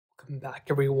Welcome back,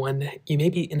 everyone. You may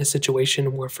be in a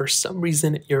situation where for some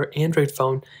reason your Android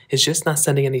phone is just not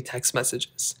sending any text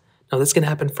messages. Now, this can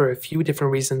happen for a few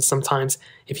different reasons. Sometimes,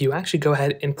 if you actually go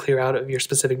ahead and clear out of your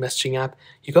specific messaging app,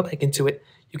 you go back into it,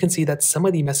 you can see that some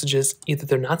of the messages, either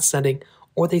they're not sending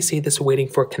or they say this waiting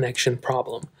for connection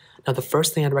problem. Now, the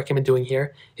first thing I'd recommend doing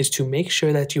here is to make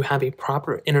sure that you have a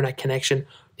proper internet connection,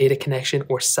 data connection,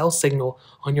 or cell signal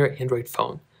on your Android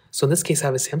phone. So in this case, I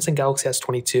have a Samsung Galaxy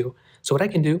S22. So what I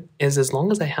can do is, as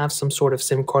long as I have some sort of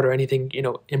SIM card or anything,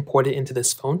 imported into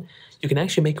this phone, you can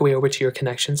actually make your way over to your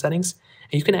connection settings,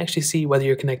 and you can actually see whether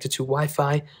you're connected to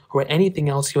Wi-Fi or anything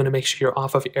else. You want to make sure you're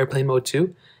off of airplane mode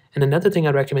too. And another thing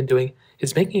I'd recommend doing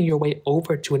is making your way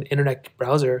over to an internet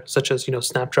browser, such as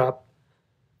Snapdrop,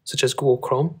 such as Google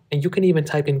Chrome, and you can even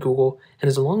type in Google, and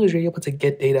as long as you're able to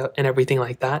get data and everything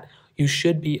like that, you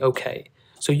should be okay.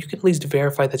 So you can at least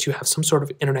verify that you have some sort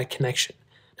of internet connection.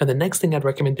 Now, the next thing I'd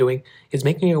recommend doing is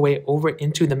making your way over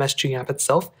into the messaging app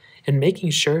itself and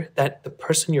making sure that the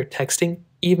person you're texting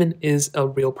even is a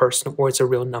real person or it's a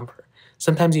real number.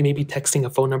 Sometimes you may be texting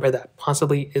a phone number that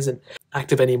possibly isn't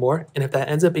active anymore, and if that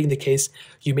ends up being the case,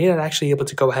 you may not actually be able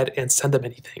to go ahead and send them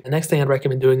anything. The next thing I'd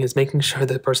recommend doing is making sure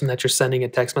the person that you're sending a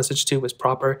text message to is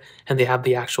proper and they have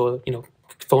the actual,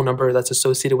 phone number that's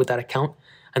associated with that account.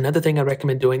 Another thing I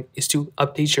recommend doing is to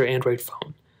update your Android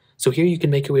phone. So here you can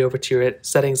make your way over to your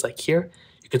settings like here.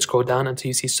 You can scroll down until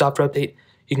you see software update.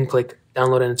 You can click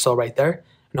download and install right there.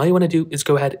 And all you want to do is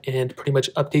go ahead and pretty much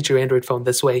update your Android phone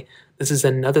this way. This is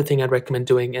another thing I'd recommend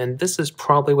doing, and this is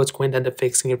probably what's going to end up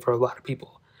fixing it for a lot of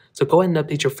people. So go ahead and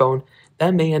update your phone.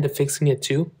 That may end up fixing it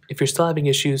too. If you're still having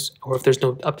issues or if there's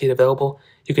no update available,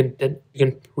 you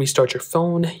can restart your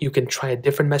phone. You can try a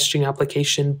different messaging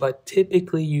application, but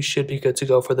typically you should be good to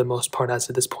go for the most part as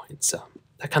of this point. So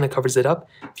that kind of covers it up.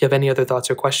 If you have any other thoughts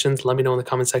or questions, let me know in the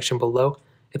comment section below.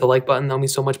 Hit the like button, that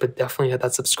means so much, but definitely hit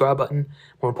that subscribe button.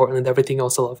 More importantly than everything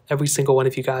else, I love every single one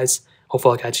of you guys.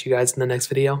 Hopefully I'll catch you guys in the next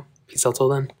video. Peace out till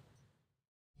then.